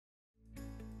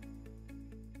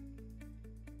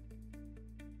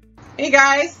Hey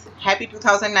guys, happy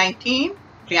 2019.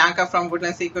 Priyanka from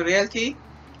Woodlands Eco Realty.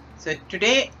 So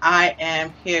today I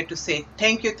am here to say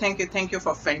thank you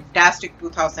for fantastic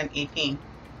 2018.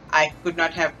 I could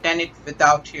not have done it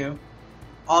without you.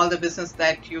 All the business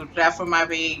that you refer my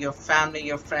way, your family,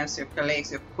 your friends, your colleagues,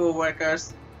 your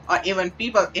co-workers, or even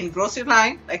people in grocery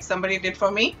line like somebody did for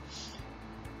me.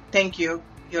 Thank you.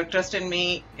 Your trust in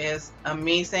me is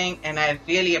amazing and I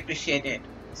really appreciate it.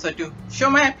 So to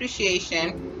show my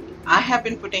appreciation, I have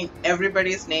been putting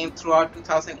everybody's name throughout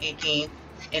 2018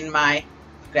 in my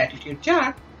gratitude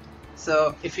jar.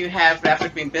 So if you have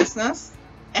referred me business,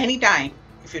 anytime,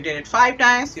 if you did it 5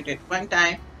 times, you did 1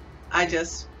 time, I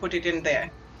just put it in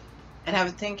there. And I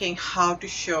was thinking how to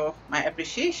show my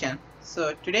appreciation.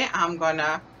 So today I'm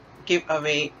gonna give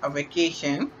away a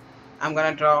vacation. I'm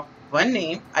gonna draw one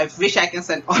name. I wish I can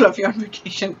send all of you on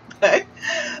vacation, but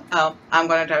I'm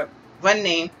gonna draw one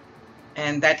name,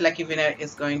 and that lucky winner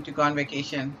is going to go on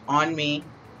vacation on me.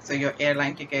 So your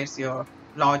airline tickets, your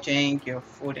lodging, your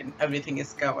food, and everything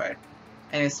is covered.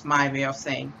 And it's my way of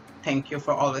saying thank you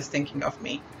for always thinking of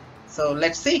me. So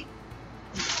let's see.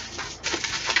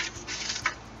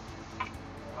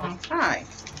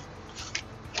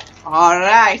 All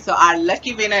right, so our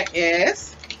lucky winner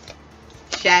is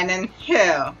Shannon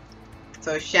Hill.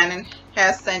 So Shannon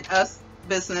has sent us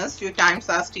business few times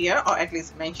last year, or at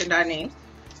least mentioned our names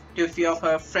to a few of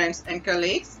her friends and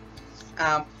colleagues.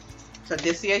 So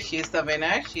this year she's the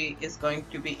winner. She is going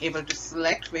to be able to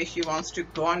select where she wants to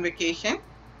go on vacation,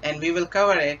 and we will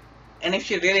cover it. And if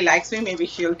she really likes me, maybe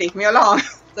she'll take me along.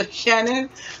 So Shannon,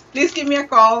 please give me a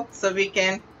call so we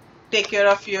can take care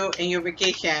of you in your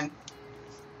vacation.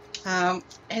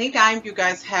 Anytime you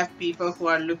guys have people who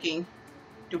are looking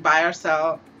to buy or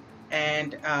sell,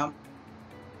 and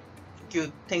you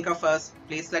think of us,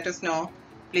 please let us know.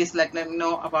 Please let them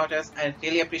know about us. I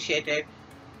really appreciate it.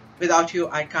 Without you,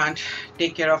 I can't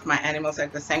take care of my animals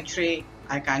at the sanctuary.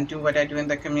 I can't do what I do in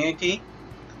the community.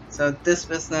 So this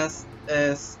business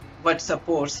is what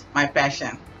supports my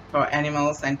passion for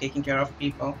animals and taking care of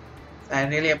people. So I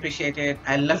really appreciate it.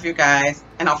 I love you guys.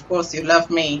 And of course, you love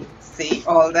me. See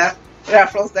all the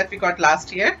referrals that we got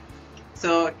last year.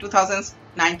 So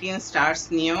 2019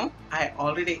 starts new. I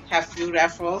already have few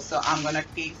referrals, so I'm gonna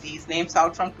take these names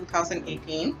out from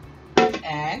 2018,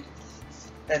 and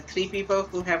the 3 people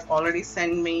who have already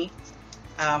sent me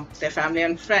their family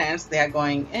and friends, they are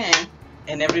going in,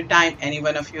 and every time any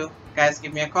one of you guys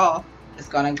give me a call, it's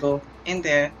gonna go in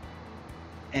there.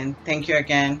 And thank you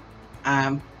again.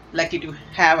 I'm lucky to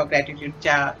have a gratitude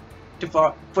jar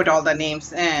to put all the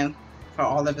names in for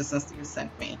all the business you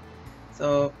sent me.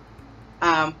 So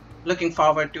looking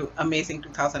forward to amazing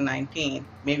 2019,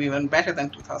 maybe even better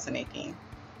than 2018.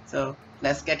 So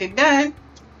let's get it done.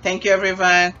 Thank you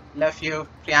everyone. Love you.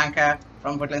 Priyanka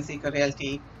from Woodlands Eco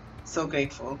Realty. So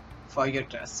grateful for your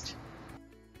trust.